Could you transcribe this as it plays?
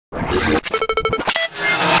Hey,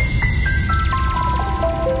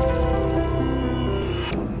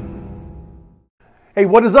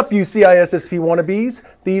 what is up, you CISSP wannabes?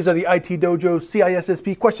 These are the IT Dojo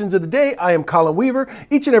CISSP questions of the day. I am Colin Weaver.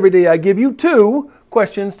 Each and every day I give you 2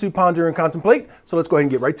 questions to ponder and contemplate. So let's go ahead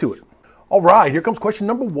and get right to it. All right, here comes question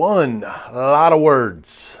number 1. A lot of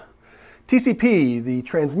words. TCP, the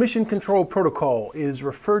Transmission Control Protocol, is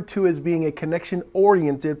referred to as being a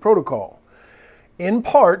connection-oriented protocol. In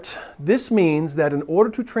part, this means that in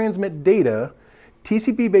order to transmit data,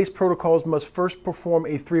 TCP-based protocols must first perform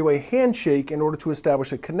a 3-way handshake in order to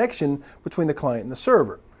establish a connection between the client and the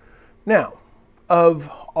server. Now,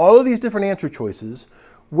 of all of these different answer choices,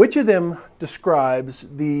 which of them describes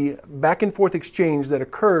the back and forth exchange that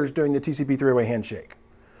occurs during the TCP 3-way handshake?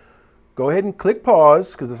 Go ahead and click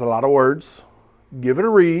pause, because there's a lot of words. Give it a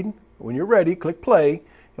read. When you're ready, click play,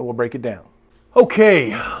 and we'll break it down.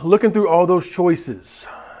 Okay, looking through all those choices,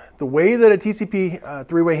 the way that a TCP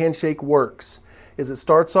 3-way handshake works is it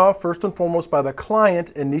starts off first and foremost by the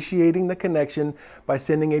client initiating the connection by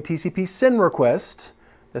sending a TCP send request.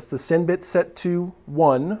 That's the send bit set to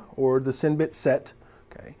 1, or the send bit set.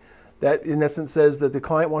 Okay. That in essence says that the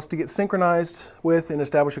client wants to get synchronized with and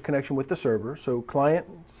establish a connection with the server. So client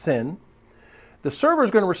send. The server is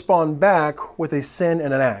going to respond back with a SYN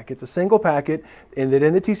and an ACK. It's a single packet, and that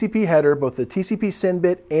in the TCP header, both the TCP send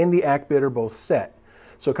bit and the ACK bit are both set.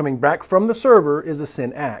 So coming back from the server is a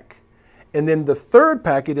SYN ACK. And then the third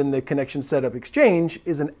packet in the connection setup exchange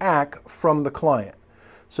is an ACK from the client.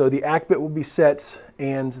 So the ACK bit will be set,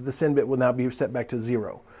 and the SYN bit will now be set back to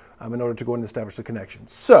 0 in order to go and establish the connection.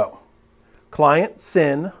 So client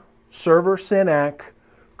SYN, server SYN ACK,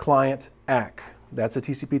 client ACK. That's a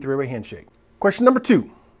TCP 3-way handshake. Question number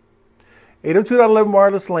 2. 802.11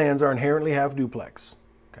 wireless LANs are inherently half duplex.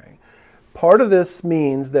 Okay. Part of this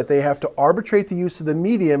means that they have to arbitrate the use of the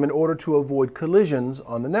medium in order to avoid collisions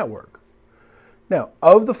on the network. Now,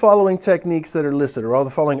 of the following techniques that are listed, or all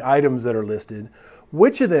the following items that are listed,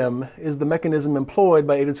 which of them is the mechanism employed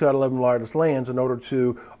by 802.11 wireless LANs in order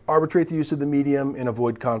to arbitrate the use of the medium and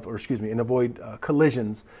avoid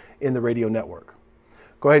collisions in the radio network?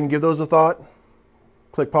 Go ahead and give those a thought.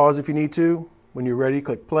 Click pause if you need to. When you're ready,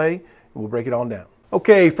 click play, and we'll break it on down.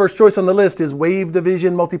 Okay, first choice on the list is wave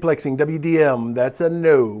division multiplexing, WDM. That's a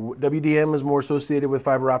no. WDM is more associated with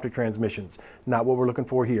fiber optic transmissions, not what we're looking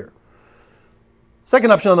for here.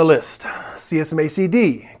 Second option on the list,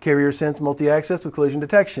 CSMA-CD, carrier sense multi-access with collision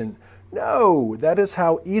detection. No, that is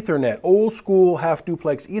how Ethernet, old school half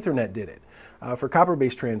duplex Ethernet did it for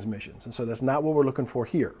copper-based transmissions. And so that's not what we're looking for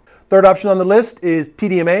here. Third option on the list is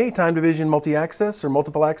TDMA, time division multi-access or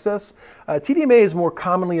multiple access. TDMA is more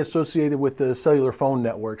commonly associated with the cellular phone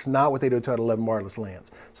networks, not with 802.11 wireless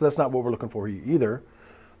LANs. So that's not what we're looking for here either.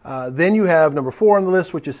 Then you have number 4 on the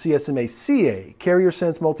list, which is CSMA-CA, carrier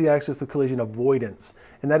sense multi-access with collision avoidance.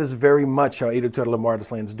 And that is very much how 802.11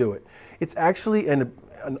 wireless LANs do it. It's actually an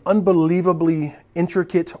unbelievably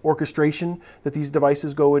intricate orchestration that these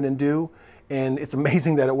devices go in and do. And it's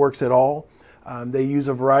amazing that it works at all. They use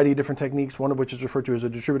a variety of different techniques, one of which is referred to as a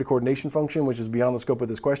distributed coordination function, which is beyond the scope of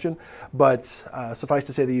this question. But suffice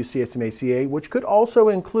to say they use CSMA-CA, which could also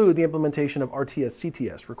include the implementation of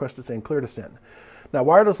RTS-CTS, request to send, clear to send. Now,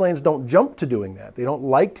 wireless LANs don't jump to doing that. They don't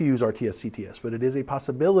like to use RTS-CTS, but it is a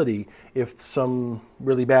possibility if some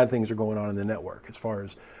really bad things are going on in the network as far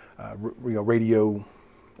as radio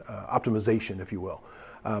optimization, if you will.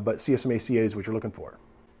 But CSMA-CA is what you're looking for.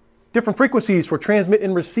 Different frequencies for transmit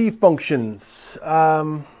and receive functions.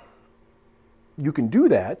 You can do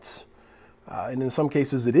that, and in some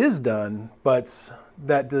cases it is done, but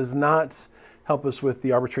that does not help us with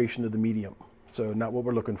the arbitration of the medium. So not what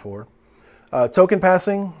we're looking for. Token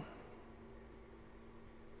passing,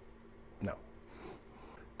 no.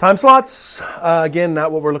 Time slots, again,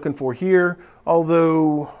 not what we're looking for here,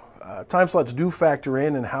 although time slots do factor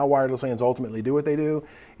in how wireless LANs ultimately do what they do.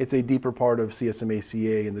 It's a deeper part of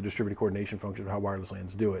CSMA-CA and the distributed coordination function of how wireless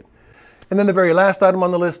LANs do it. And then the very last item on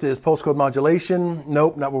the list is pulse code modulation.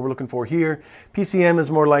 Nope, not what we're looking for here. PCM is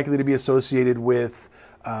more likely to be associated with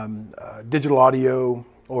digital audio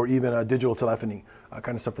or even digital telephony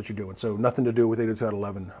kind of stuff that you're doing. So nothing to do with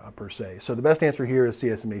 802.11 per se. So the best answer here is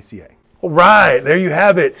CSMA-CA. All right, there you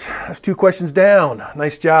have it. That's 2 questions down.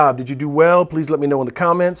 Nice job. Did you do well? Please let me know in the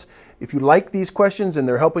comments. If you like these questions and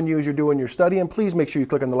they're helping you as you're doing your studying, please make sure you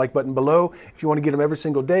click on the like button below. If you want to get them every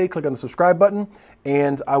single day, click on the subscribe button,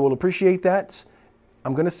 and I will appreciate that.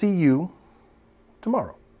 I'm going to see you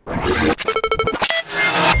tomorrow.